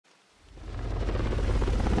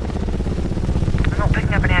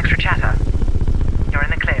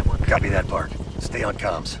Copy that, Park. Stay on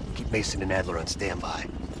comms. Keep Mason and Adler on standby.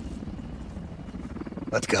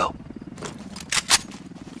 Let's go.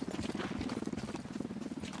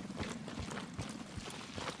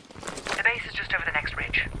 The base is just over the next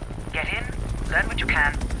ridge. Get in, learn what you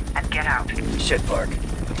can, and get out. Shit, Park.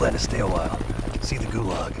 I plan to stay a while. See the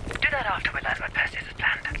gulag. Do that after we learn what Perseus has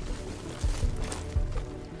planned.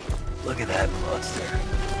 Look at that monster.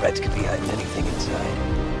 Reds can be hiding anything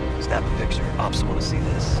inside. Snap a picture. Ops want to see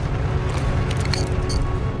this.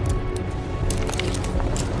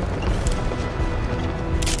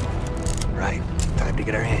 Right. Time to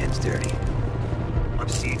get our hands dirty. I'm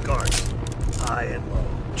seeing guards. High and low.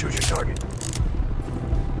 Choose your target.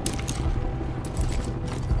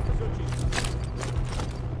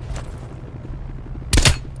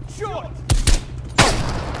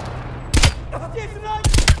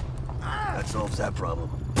 That solves that problem.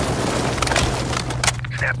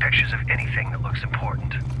 Snap pictures of anything that looks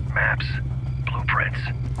important. Maps, blueprints,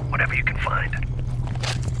 whatever you can find.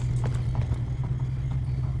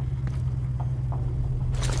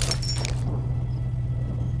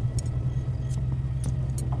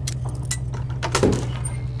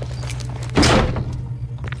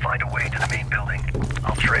 Find a way to the main building.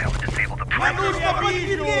 I'll trail and disable the perimeter.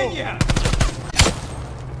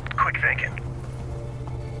 Quick thinking.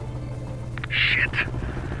 Shit.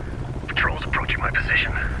 Patrol's approaching my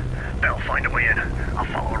position. They'll find a way in. I'll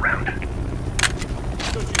follow around.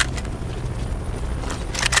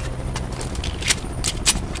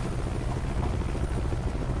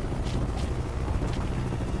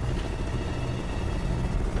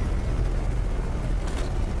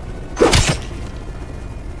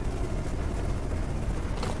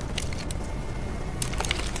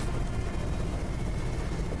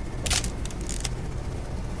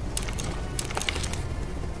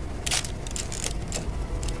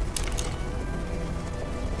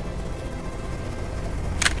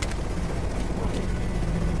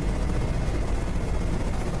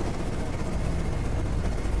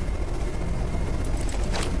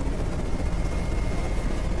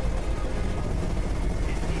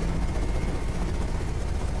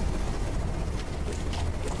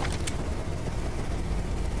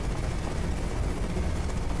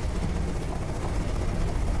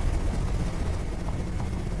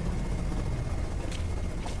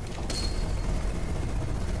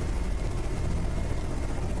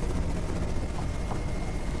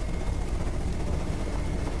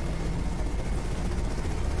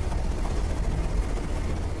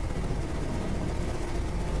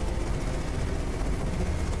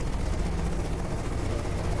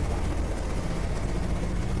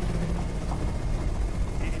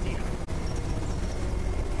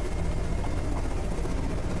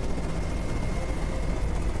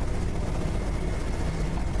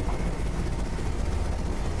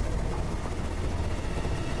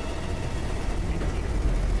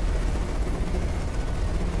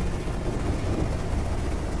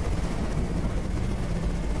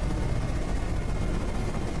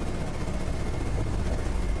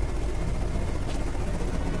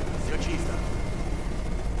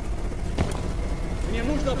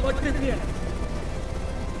 Подкрепление!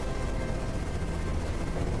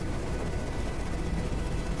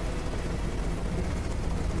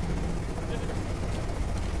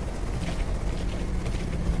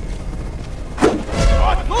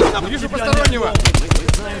 Не вижу постороннего!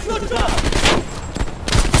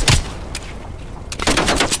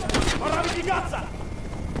 Пора выдвигаться!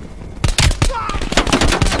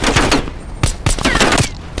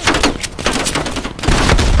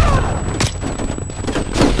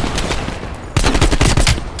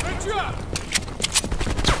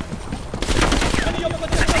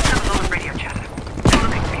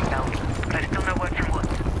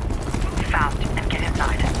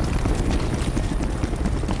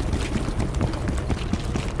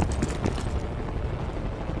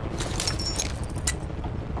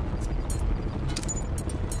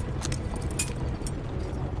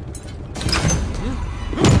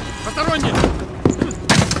 Посторонний!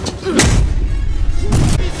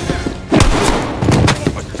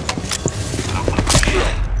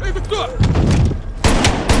 Эй, вы кто?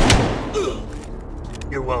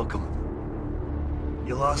 You're welcome.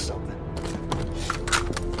 You lost something.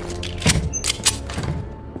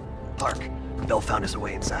 Park. Bell found us a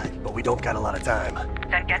way inside, but we don't got a lot of time.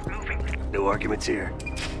 Then get moving. No arguments here.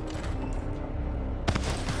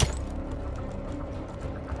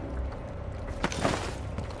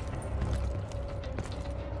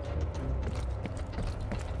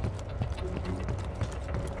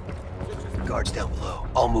 Guards down below.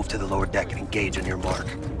 I'll move to the lower deck and engage on your mark.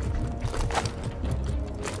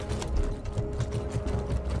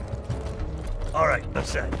 All right, I'm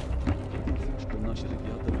set. Наши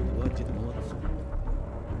ребята вылатят молодцы.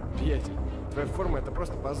 Петя, твоя форма это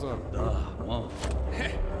просто позор. Да, мам.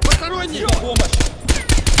 Посторонний! Помощь!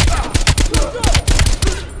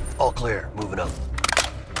 All clear. Moving up.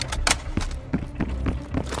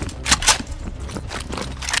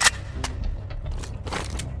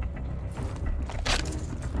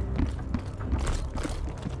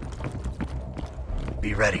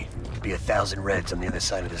 Be ready. Be 1,000 Reds on the other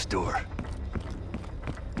side of this door.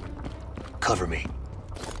 Cover me.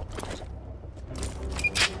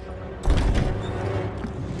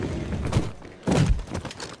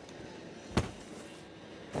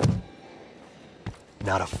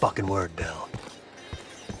 Not a fucking word, Bill.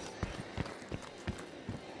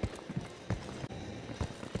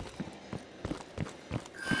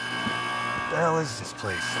 The hell is this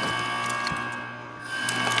place?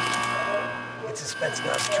 It's a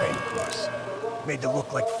Spetsnaz training course. Made to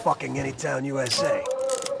look like fucking Anytown, USA.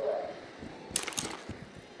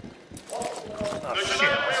 Oh shit,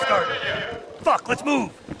 we're starting. Fuck, let's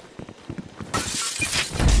move!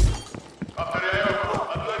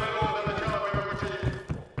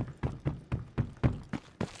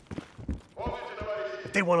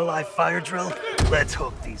 They want a live fire drill? Let's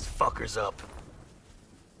hook these fuckers up.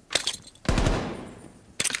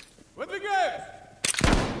 Выдвигаюсь!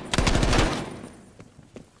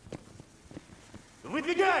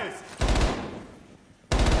 Выдвигаюсь!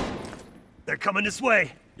 They're coming this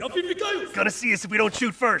way. Я выдвигаюсь! Gonna see us if we don't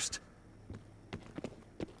shoot first.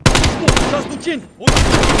 Сейчас был тень! Вот,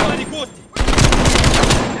 они гости!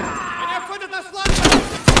 Они обходят наш фланг!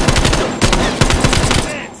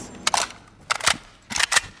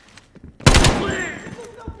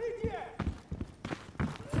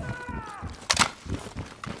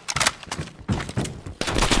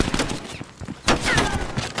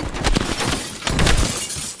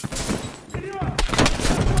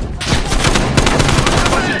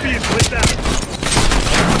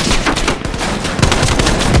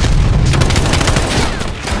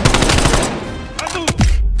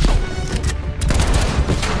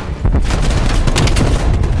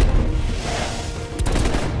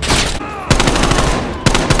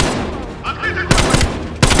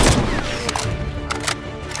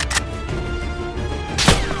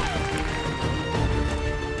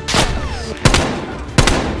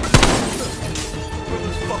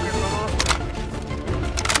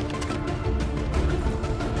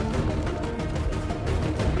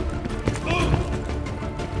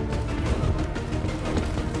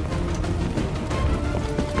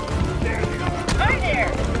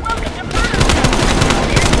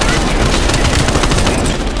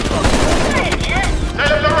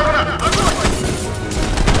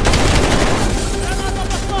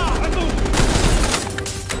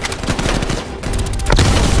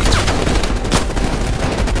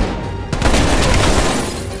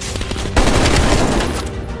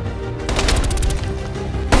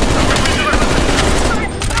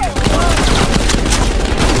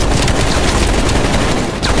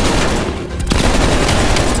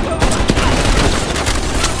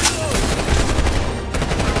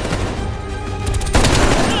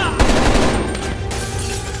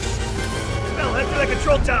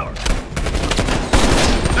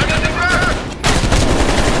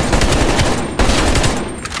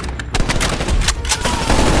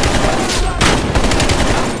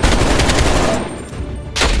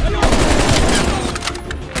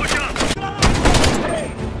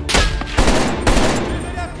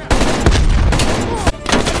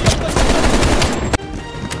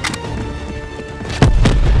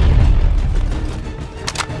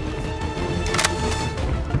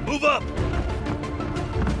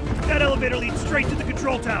 Elevator leads straight to the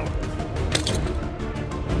control tower.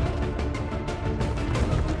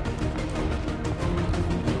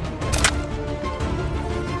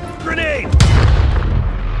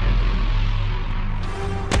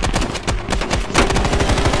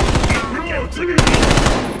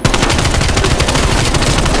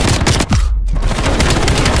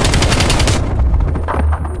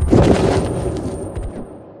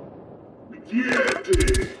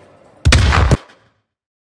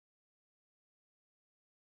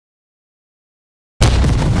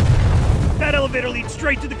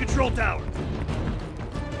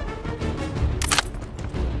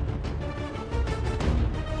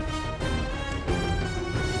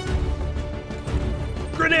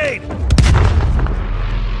 Grenade!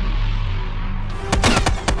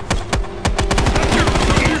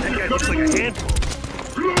 That guy looks like a handful.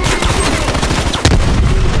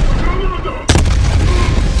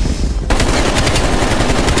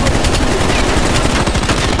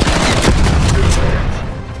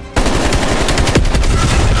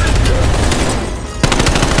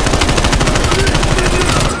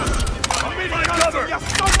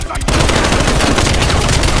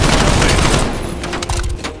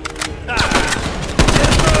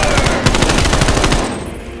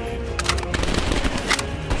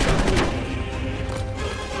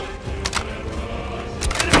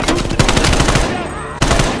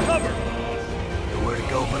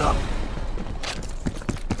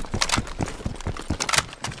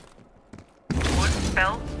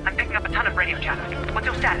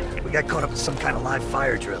 Some kind of live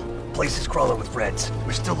fire drill. Place is crawling with Reds.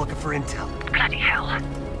 We're still looking for intel. Bloody hell.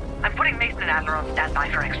 I'm putting Mason and Adler on standby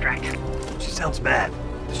for extract. She sounds mad.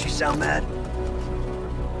 Does she sound mad?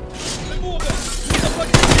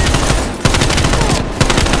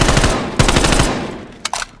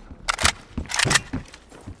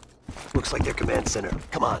 Looks like their command center.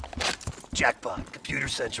 Come on. Jackpot, Computer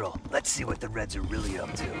Central. Let's see what the Reds are really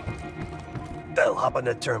up to. Bell, hop on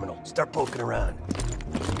that terminal. Start poking around.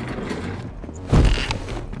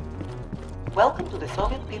 Welcome to the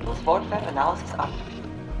Soviet People's Warfare Analysis Arm.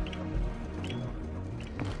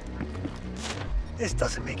 This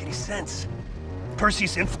doesn't make any sense.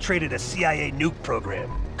 Perseus infiltrated a CIA nuke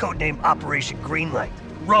program, codenamed Operation Greenlight,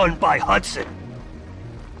 run by Hudson.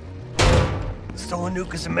 The stolen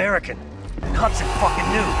nuke is American, and Hudson fucking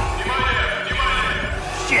knew.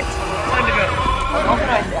 Shit! Time to go.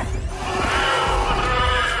 Unauthorized access.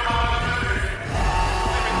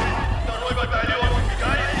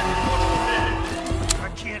 I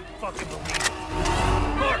can't fucking believe it.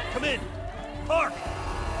 Park, come in. Park!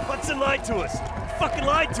 Hudson lied to us. He fucking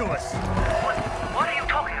lied to us. What are you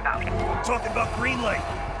talking about? I'm talking about Greenlight.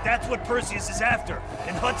 That's what Perseus is after,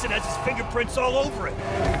 and Hudson has his fingerprints all over it.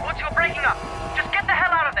 Once you're breaking up, just get the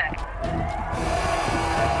hell out of there.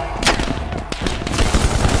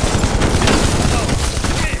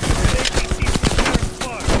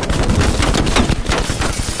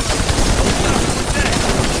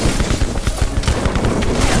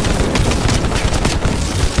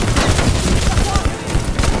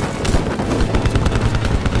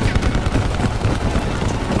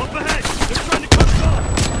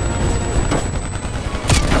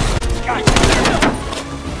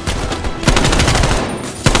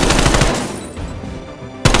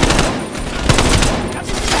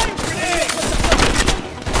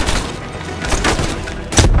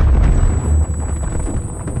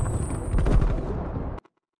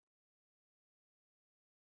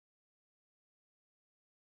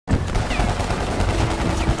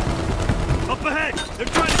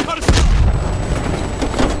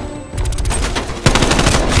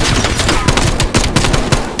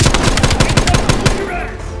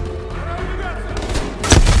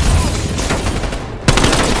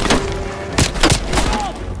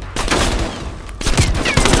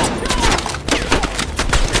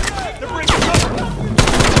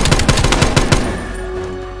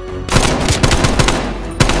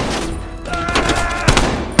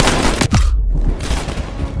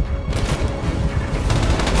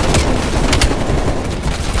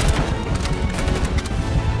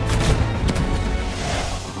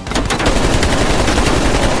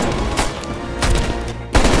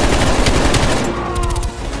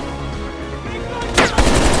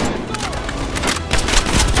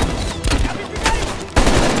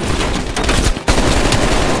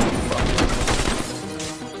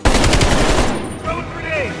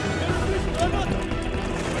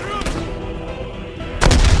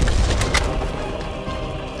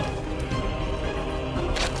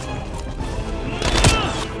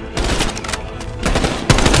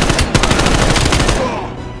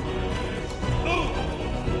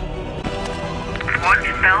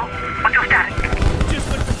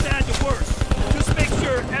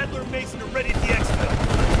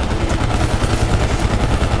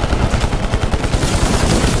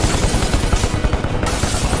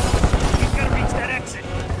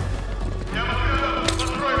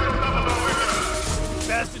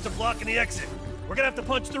 The exit. We're gonna have to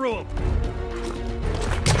punch through them.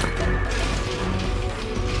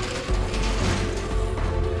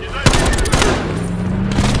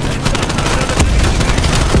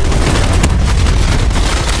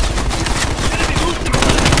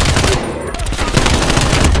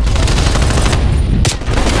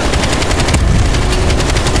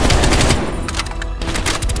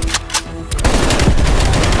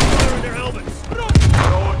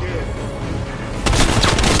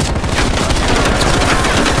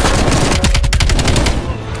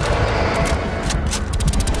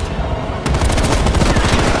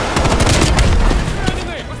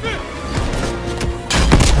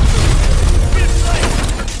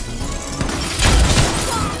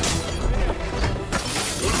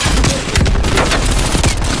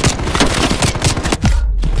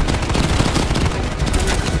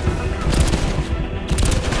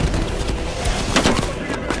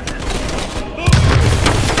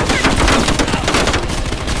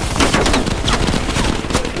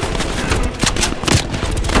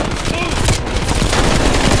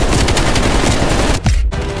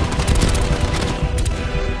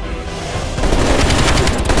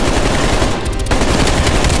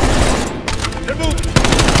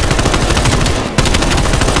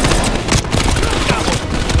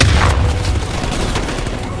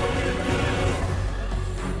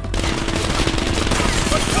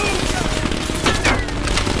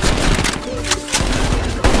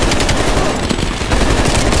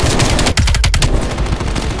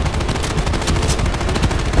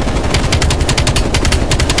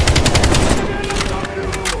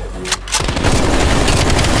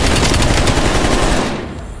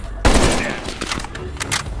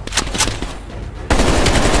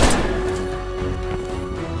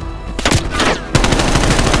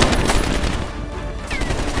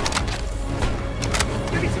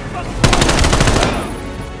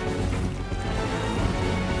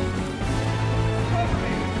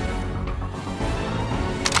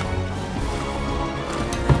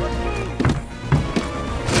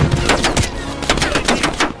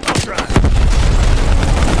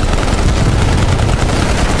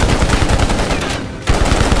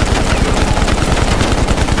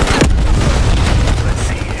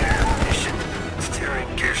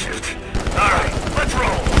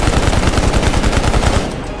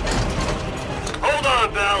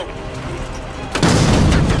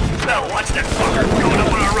 Watch that fucker going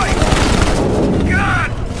up on our right.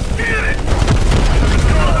 God damn it! There's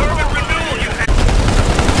no urban renewal, you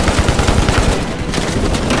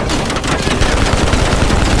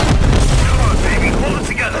Come on, baby, hold it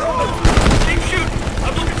together. Keep shooting.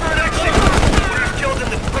 I'm looking for an exit. Whoever's killed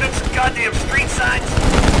him that put in some goddamn street signs.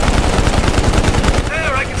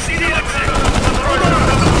 There, I can see the exit. Hold on.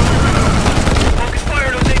 Focus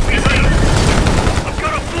fire, don't make me see. I'm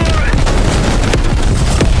gonna floor it.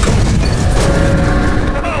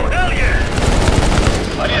 Oh, hell yeah!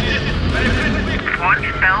 What,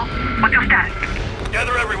 Bell? What's your status?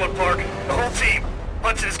 Gather everyone, Park. The whole team.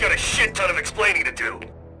 Hudson's got a shit ton of explaining to do.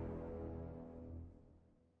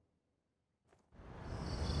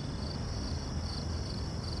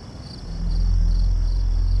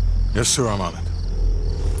 Yes, sir, I'm on it.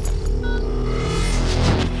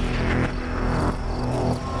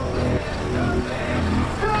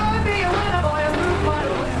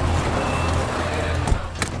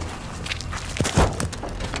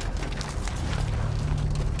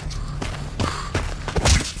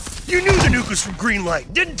 You knew the nuke was from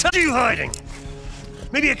Greenlight. Didn't tell you hiding.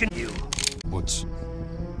 Maybe I can you. Woods.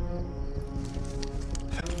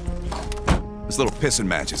 This little pissing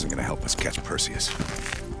match isn't gonna help us catch Perseus.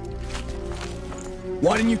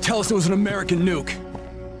 Why didn't you tell us it was an American nuke?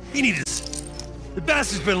 He needed us. The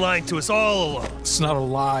bastard's been lying to us all along. It's not a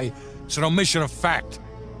lie. It's an omission of fact.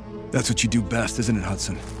 That's what you do best, isn't it,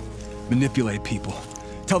 Hudson? Manipulate people.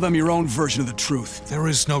 Tell them your own version of the truth. There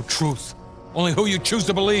is no truth. Only who you choose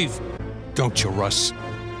to believe. Don't you, Russ?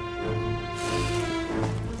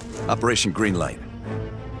 Operation Greenlight.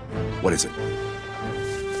 What is it?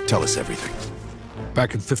 Tell us everything.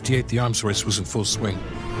 Back in '58, the arms race was in full swing.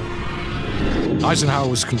 Eisenhower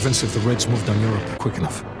was convinced if the Reds moved on Europe quick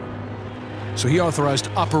enough. So he authorized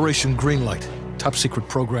Operation Greenlight, top-secret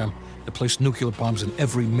program that placed nuclear bombs in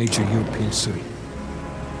every major European city.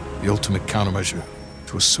 The ultimate countermeasure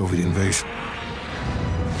to a Soviet invasion.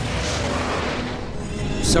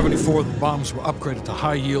 74 of the bombs were upgraded to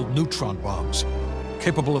high-yield neutron bombs,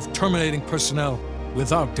 capable of terminating personnel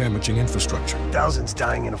without damaging infrastructure. Thousands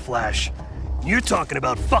dying in a flash. You're talking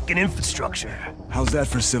about fucking infrastructure. How's that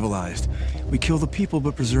for civilized? We kill the people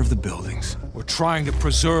but preserve the buildings. We're trying to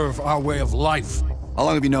preserve our way of life. How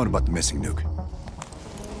long have you known about the missing nuke?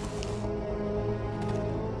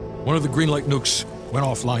 One of the Greenlight nukes went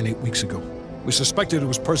offline 8 weeks ago. We suspected it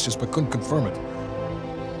was Perseus but couldn't confirm it.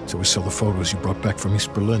 So we saw the photos you brought back from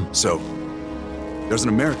East Berlin. So, there's an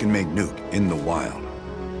American-made nuke in the wild.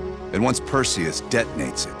 And once Perseus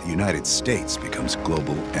detonates it, the United States becomes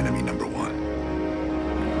global enemy #1.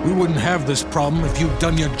 We wouldn't have this problem if you'd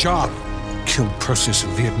done your job. Killed Perseus in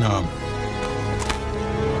Vietnam.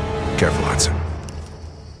 Careful, Hudson.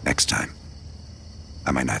 Next time,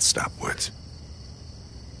 I might not stop Woods.